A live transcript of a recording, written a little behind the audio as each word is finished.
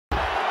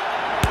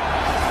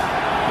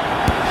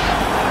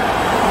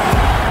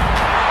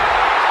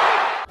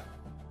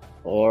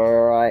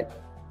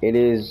It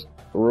is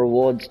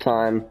rewards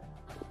time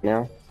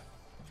now.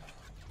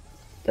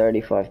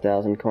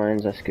 35,000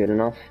 coins, that's good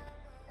enough.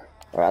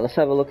 Alright, let's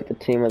have a look at the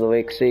team of the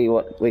week, see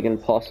what we can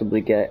possibly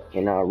get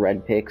in our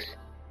red picks.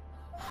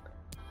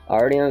 I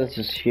already know this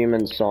is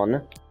Human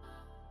Son.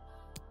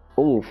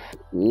 Oof,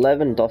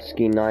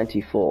 Lewandowski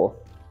 94.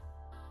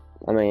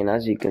 I mean,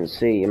 as you can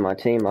see in my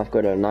team, I've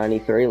got a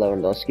 93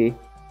 Lewandowski.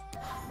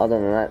 Other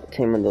than that,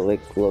 team of the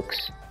week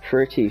looks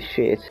pretty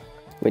shit.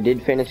 We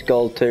did finish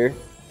gold 2,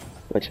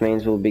 which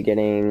means we'll be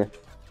getting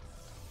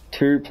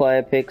 2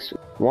 player picks,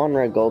 1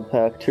 red gold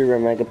pack, 2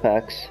 red mega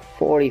packs,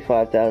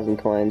 45,000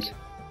 coins.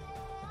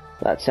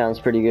 That sounds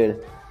pretty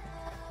good.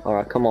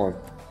 Alright, come on.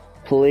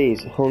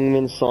 Please,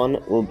 Heung-min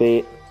Son will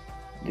be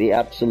the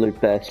absolute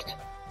best.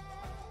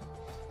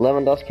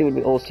 Lewandowski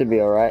would also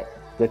be alright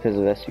because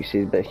of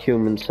SBC, but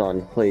Heung-min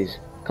Son, please.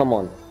 Come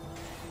on.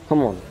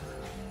 Come on.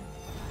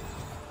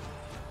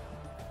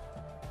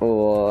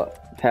 Or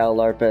Paul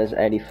Lopez,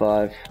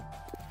 85.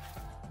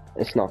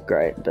 It's not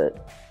great,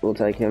 but we'll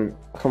take him.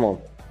 Come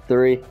on.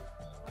 3,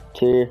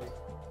 2,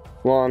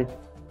 1.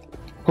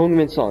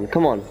 Heung-min Son,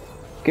 come on.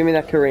 Give me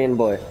that Korean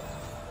boy.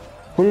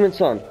 Heung-min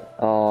Son.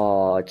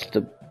 Oh, it's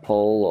the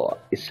pole.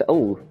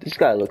 Oh, this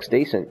guy looks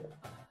decent.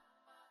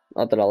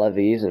 Not that I'll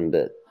ever use him,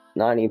 but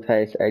 90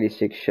 pace,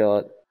 86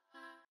 shot.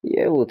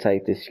 Yeah, we'll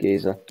take this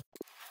geezer.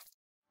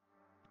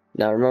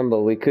 Now remember,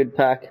 we could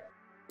pack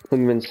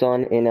Heung-min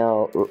Son in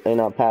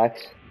our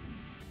packs.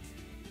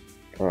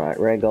 Alright,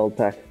 red gold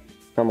pack.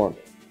 Come on.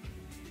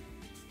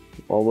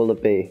 Or will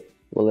it be?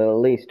 Will it at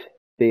least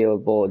be our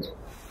boards?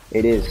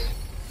 It is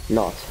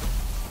not.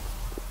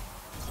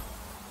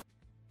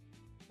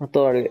 I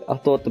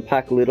thought the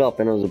pack lit up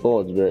and it was the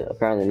boards, but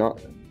apparently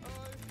not.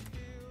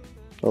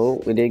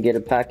 Oh, we did get a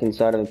pack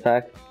inside of a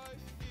pack.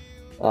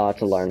 Oh,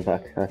 it's a loan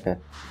pack. Okay.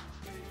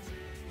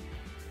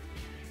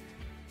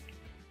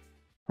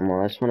 Come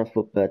on, I just want a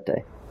FUT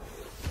birthday.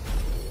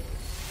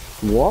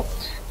 What?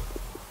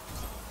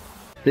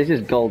 This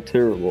is gold 2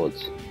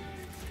 rewards.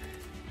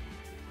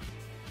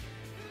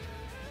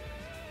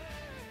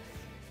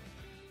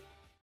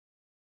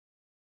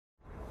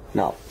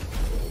 No.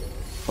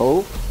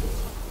 Oh.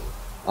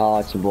 Oh,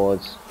 it's the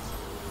boards.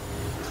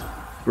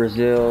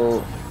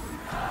 Brazil.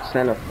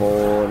 Center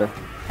forward.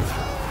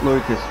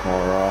 Lucas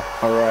Moura.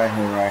 Hooray,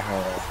 hooray,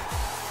 hooray.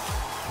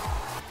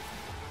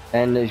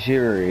 And the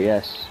jury,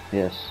 yes,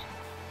 yes.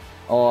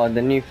 Oh,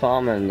 the new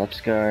farming,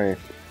 let's go.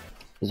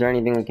 Is there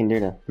anything we can do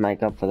to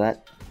make up for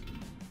that?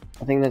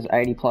 I think there's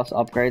 80 plus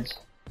upgrades.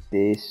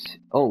 This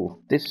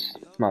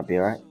might be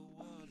alright.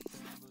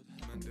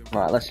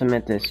 Right, let's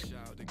submit this.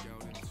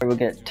 We'll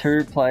get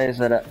 2 players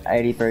that are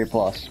 83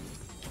 plus.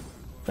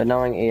 But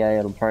knowing EA,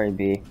 it'll probably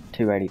be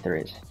 2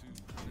 83s.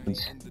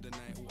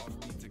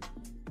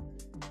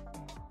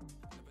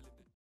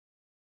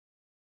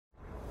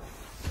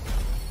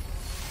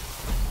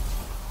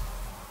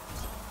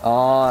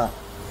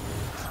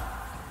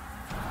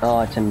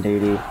 Oh, it's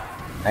Ndidi,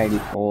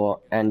 84,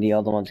 and the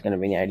other one's gonna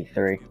be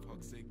 83.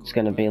 It's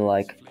gonna be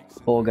like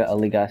Borga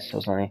Aligas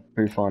or something.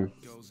 Buffon.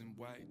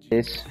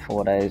 This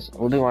 4 days.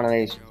 We'll do one of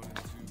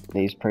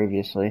these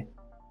previously.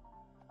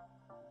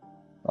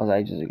 That was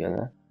ages ago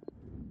though.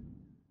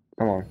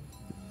 Come on.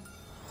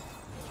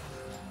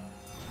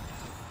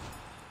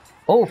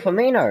 Oh,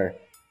 Firmino!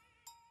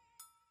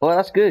 Well,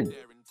 that's good.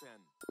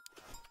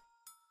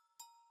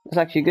 That's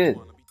actually good.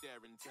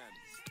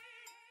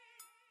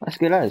 That's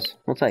good as.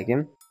 We'll take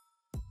him.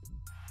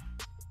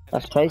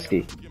 That's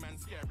tasty.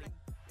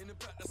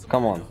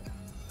 Come on.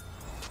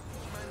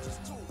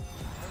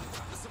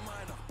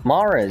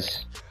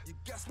 Mahrez.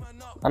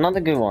 Another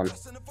good one.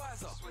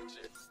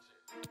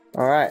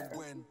 Alright.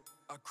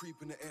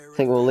 I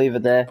think we'll leave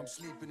it there.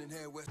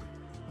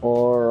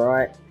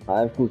 Alright.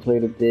 I've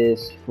completed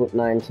this FUT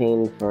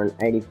 19 for an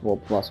 84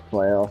 plus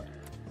player.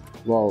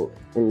 Well,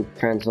 in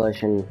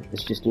translation,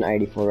 it's just an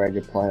 84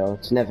 rated player.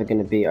 It's never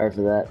going to be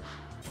over that.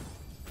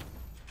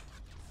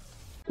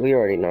 We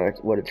already know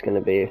what it's going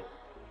to be.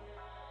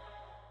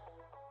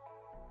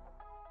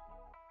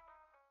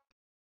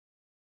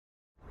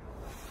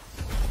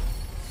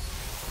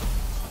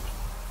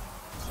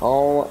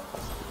 Oh,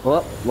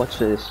 well, watch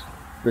this.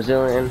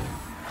 Brazilian,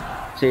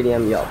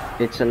 CDM,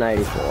 yup, it's an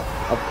 84,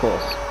 of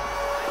course.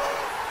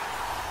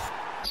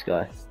 This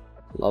guy,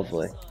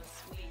 lovely.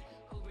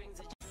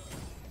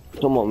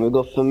 Come on, we've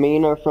got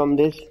Firmino from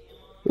this,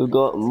 we've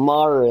got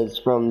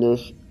Mahrez from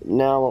this,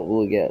 now what will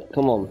we get?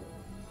 Come on.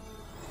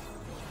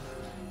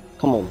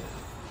 Come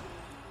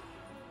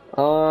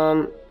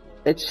on.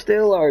 It's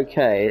still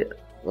okay,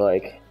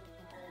 like,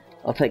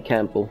 I'll take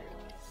Campbell.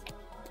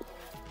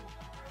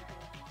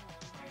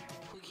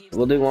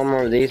 We'll do one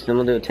more of these, then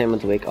we'll do a team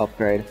of the week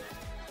upgrade.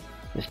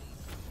 Just,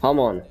 come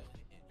on.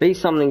 Be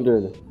something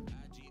good.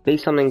 Be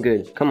something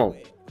good. Come on.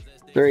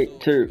 3,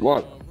 2,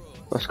 1.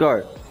 Let's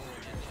go.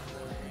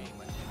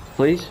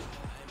 Please.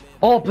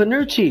 Oh,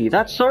 Bonucci.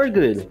 That's so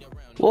good.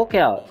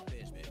 Walkout.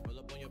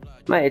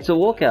 Mate, it's a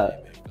walkout.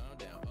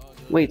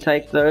 We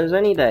take those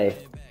any day.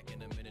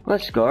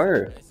 Let's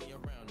go.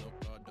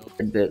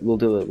 We'll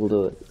do it. We'll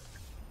do it.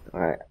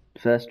 Alright.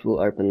 First, we'll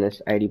open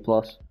this 80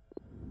 plus.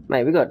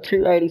 Mate, we got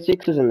two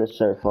 86s in this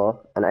so far,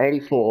 an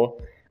 84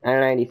 and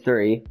an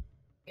 83.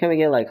 Can we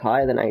get like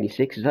higher than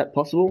 86? Is that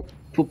possible?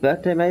 For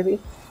birthday, maybe?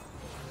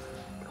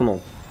 Come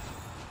on.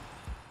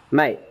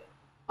 Mate,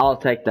 I'll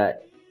take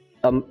that.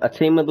 A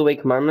team of the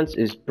week moments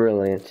is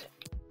brilliant.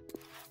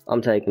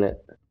 I'm taking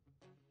it.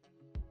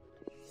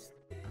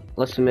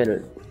 Let's submit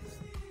it.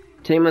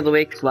 Team of the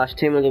week /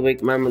 team of the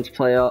week moments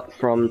player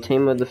from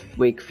team of the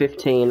week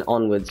 15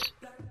 onwards.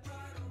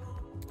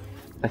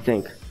 I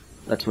think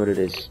that's what it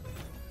is.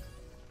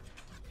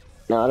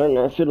 Now I don't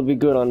know if it'll be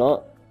good or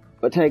not.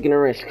 We're taking a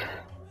risk.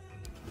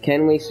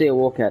 Can we see a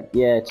walkout?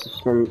 Yeah, it's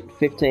from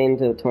 15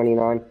 to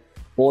 29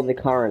 for the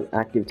current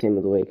active team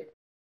of the week.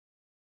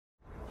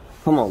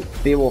 Come on,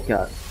 be a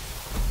walkout.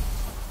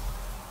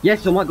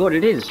 Yes, oh my god,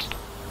 it is!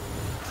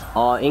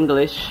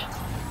 English.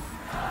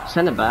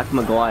 Centre back,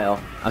 Maguire.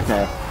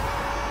 Okay.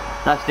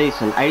 That's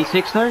decent.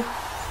 86 though?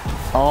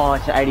 Oh,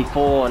 it's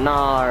 84.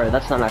 No,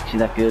 that's not actually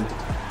that good.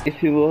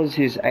 If it was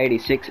his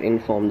 86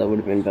 inform, that would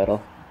have been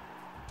better.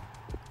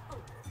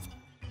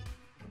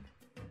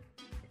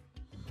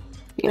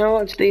 You know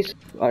what, it's decent.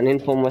 An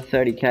inform with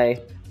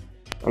 30k.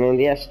 I mean,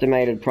 the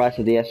estimated price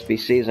of the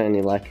SBC is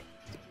only like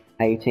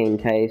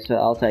 18k, so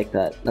I'll take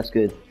that. That's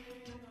good.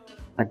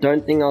 I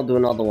don't think I'll do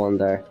another one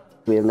though.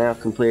 We have now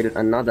completed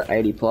another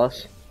 80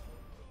 plus.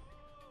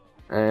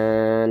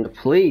 And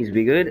please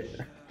be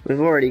good.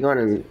 We've already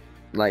gotten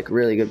like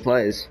really good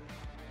players.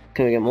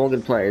 Can we get more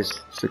good players?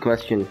 It's the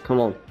question. Come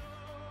on.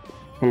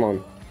 Come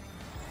on.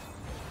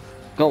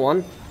 Go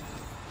on.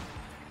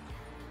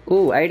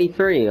 Ooh,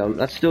 83.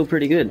 That's still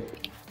pretty good.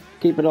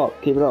 Keep it up.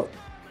 Keep it up.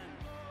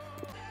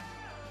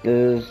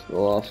 There's the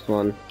last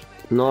one.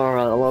 No,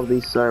 I love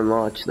these so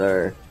much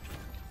though.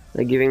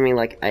 They're giving me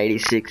like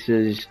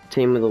 86s,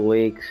 team of the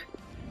week.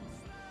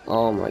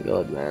 Oh my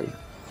god, man.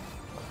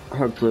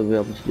 Hopefully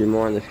we'll be able to do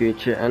more in the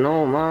future. And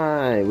oh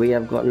my, we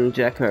have gotten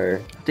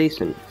Jacko.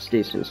 Decent. It's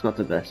decent. It's not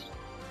the best.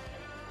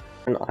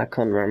 An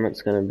icon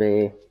moment's gonna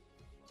be...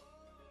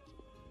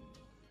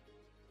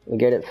 we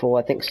get it for,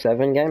 I think,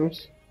 7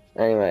 games?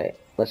 Anyway,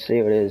 let's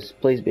see what it is.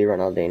 Please be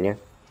Ronaldinho.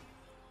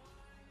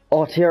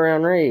 Oh, Thierry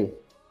Henry!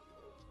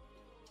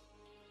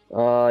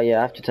 Oh, yeah,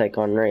 I have to take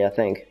Henry, I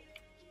think.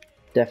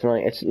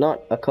 Definitely. It's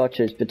not a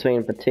coach, it's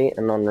between Petit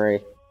and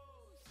Henry.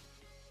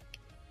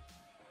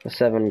 For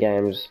 7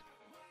 games.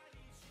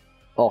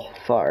 Oh,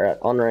 far out.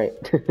 Henry.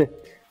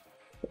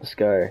 Let's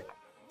go.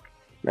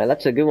 Man,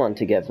 that's a good one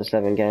to get for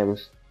 7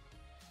 games.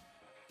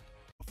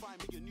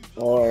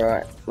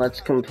 Alright,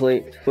 let's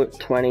complete FUT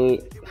 20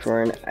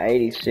 for an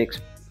 86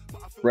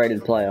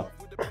 rated player.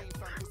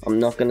 I'm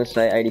not going to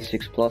say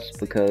 86 plus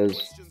because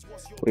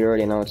we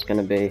already know it's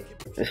going to be.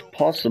 It's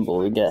possible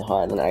we get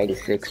higher than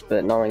 86,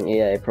 but knowing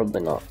EA,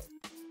 probably not.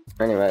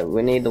 Anyway,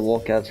 we need the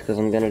walkouts because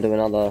I'm going to do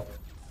another...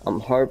 I'm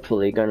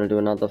hopefully going to do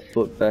another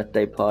FUT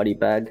birthday party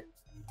bag.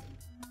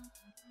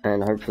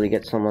 And hopefully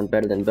get someone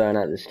better than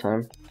Burnout this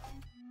time.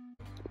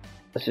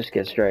 Let's just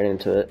get straight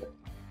into it.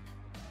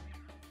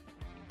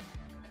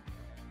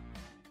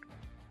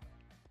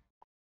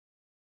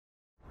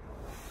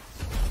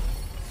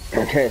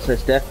 Okay, so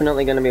it's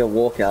definitely going to be a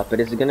walkout, but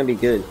is it going to be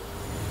good?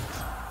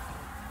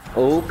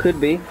 Oh, could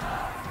be.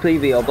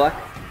 Please be All Black.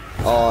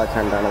 Oh, it's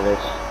Handanovic.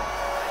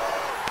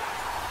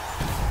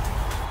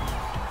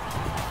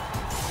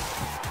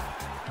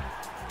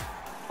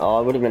 Oh,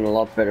 it would have been a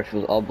lot better if it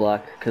was All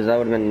Black, because that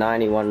would have been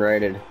 91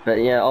 rated.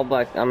 But yeah, All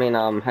Black, I mean,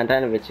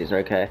 Handanovic is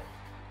okay.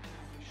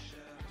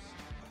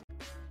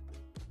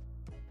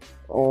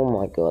 Oh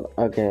my god,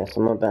 okay,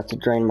 so I'm about to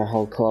drain my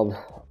whole club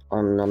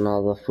on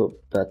another FUT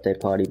birthday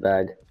party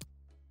bag.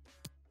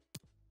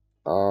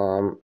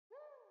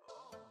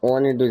 All I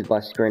need to do is buy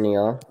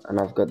Skriniar, and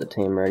I've got the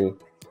team ready.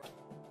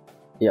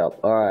 Yup,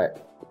 alright,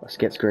 let's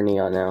get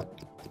Skriniar now.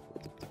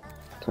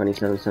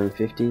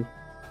 27,750.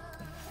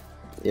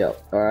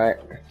 Yep, alright.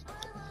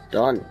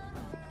 Done.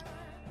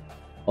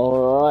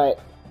 Alright.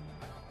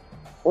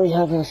 We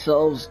have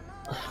ourselves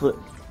a FUT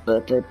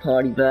birthday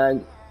party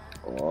bag.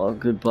 Oh,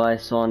 goodbye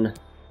Son.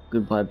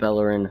 Goodbye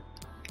Bellerin.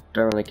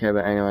 Don't really care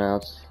about anyone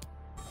else.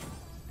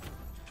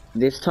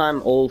 This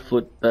time all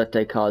FUT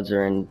birthday cards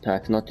are in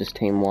packs, not just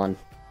team 1.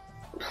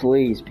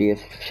 Please be a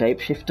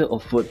shapeshifter or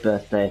FUT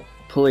birthday.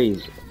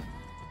 Please.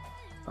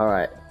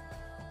 Alright.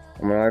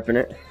 I'm gonna open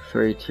it.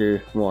 3, 2,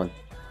 1.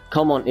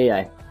 Come on,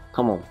 EA.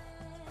 Come on.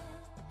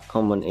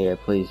 Come on, EA.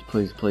 Please,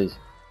 please, please.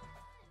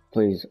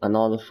 Please.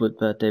 Another FUT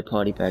birthday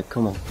party bag.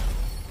 Come on.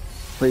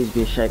 Please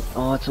be a shape.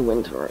 Oh, it's a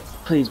winter.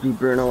 Please be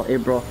Bruno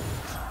Ibra.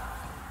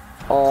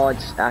 Oh,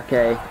 it's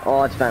Ake.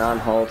 Oh, it's Van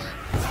Aanholt.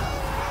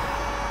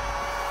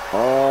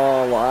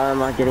 Oh, why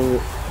am I getting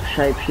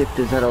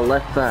shapeshifters that are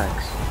left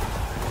backs?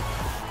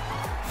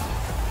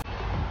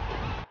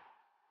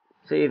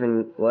 Is it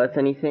even worth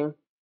anything?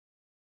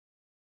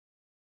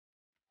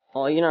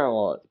 Oh, you know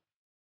what?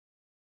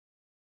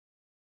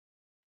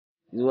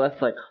 It's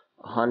worth like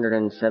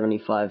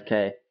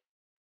 175k.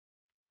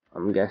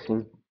 I'm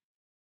guessing.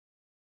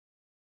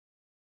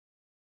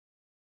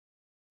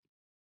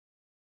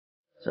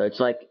 So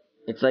it's like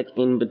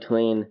in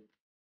between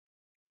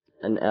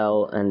an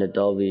L and a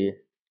W.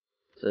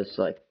 So it's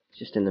like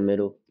just in the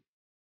middle.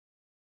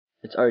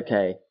 It's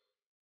okay.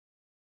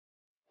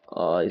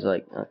 Oh, he's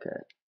like, okay.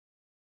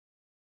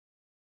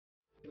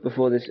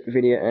 Before this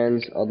video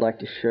ends, I'd like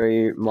to show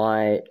you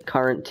my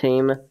current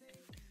team,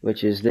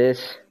 which is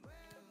this.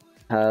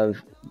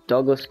 Have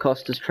Douglas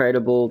Costa's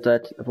tradable, I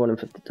bought him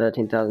for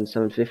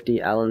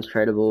 13,750. Allen's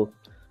tradable,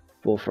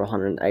 bought for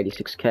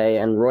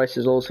 186k, and Royce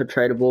is also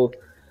tradable.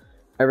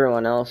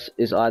 Everyone else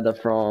is either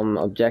from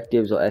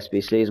objectives or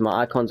SBCs.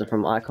 My icons are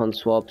from icon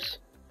swaps,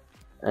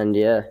 and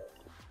yeah.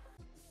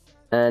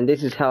 And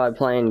this is how I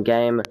play in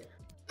game: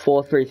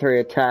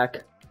 4-3-3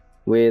 attack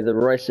with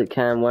Royce at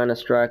cam, Werner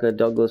striker,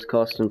 Douglas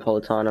Costa and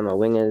Politano my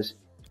wingers,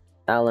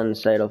 Allen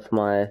Sadoff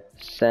my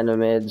center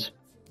mids.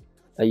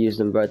 I use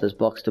them both as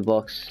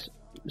box-to-box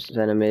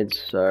center mids,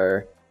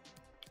 so,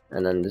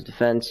 and then there's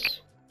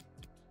defense,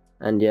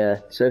 and yeah.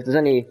 So if there's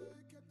any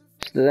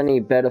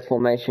better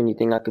formation you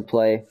think I could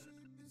play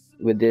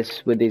with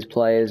these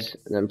players,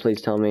 then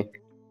please tell me.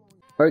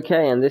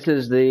 Okay, and this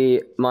is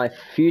my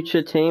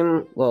future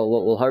team. Well,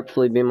 what will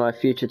hopefully be my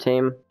future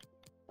team.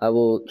 I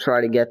will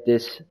try to get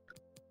this.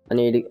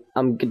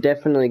 I'm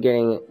definitely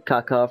getting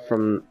Kaka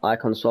from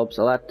icon swaps.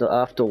 I'll have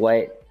to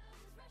wait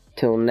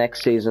till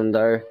next season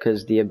though,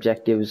 because the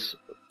objectives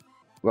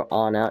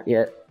aren't out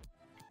yet.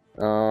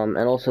 And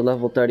also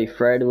level 30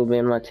 Fred will be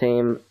in my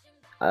team.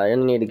 I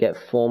only need to get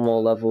 4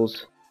 more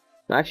levels.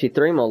 Actually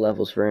 3 more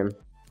levels for him.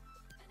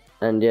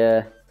 And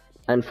yeah.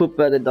 And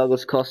Football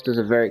Douglas Costa is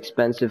a very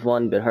expensive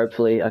one, but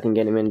hopefully I can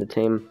get him in the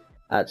team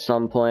at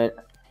some point.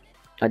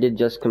 I did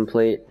just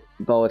complete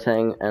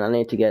Boateng, and I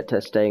need to get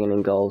Ter Stegen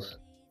in goals.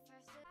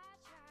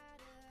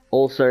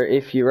 Also,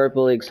 if Europa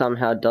League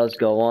somehow does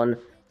go on,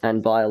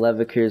 and Bayer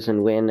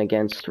Leverkusen win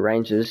against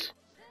Rangers,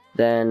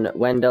 then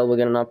Wendell will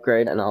get an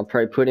upgrade, and I'll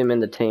probably put him in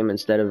the team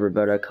instead of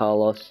Roberto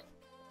Carlos.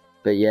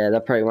 But yeah,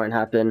 that probably won't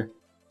happen.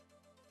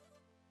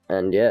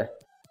 And yeah.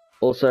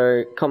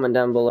 Also, comment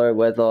down below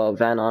whether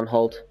Van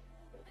Aanholt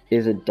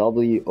is a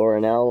W or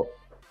an L.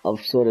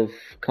 I've sort of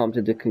come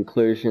to the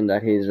conclusion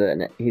that he's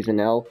an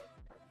L,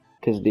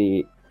 because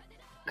the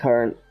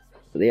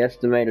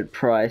estimated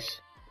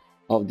price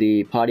of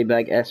the Party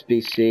Bag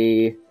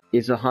SBC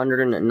is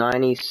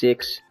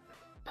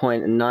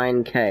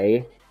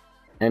 196.9k,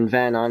 and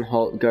Van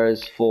Aanholt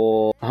goes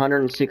for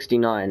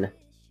 169.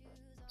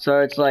 So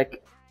it's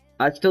like,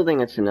 I still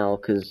think it's an L,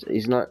 because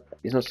he's not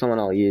someone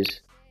I'll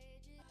use.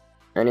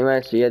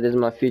 Anyway, so yeah, this is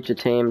my future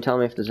team. Tell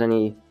me if there's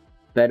any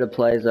better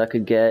players I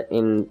could get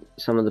in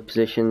some of the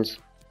positions.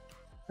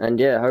 And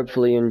yeah,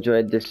 hopefully you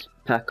enjoyed this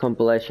pack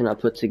compilation I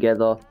put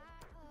together.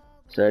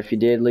 So if you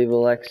did, leave a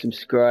like,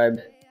 subscribe.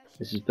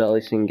 This is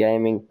Bellison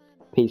Gaming.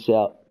 Peace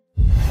out.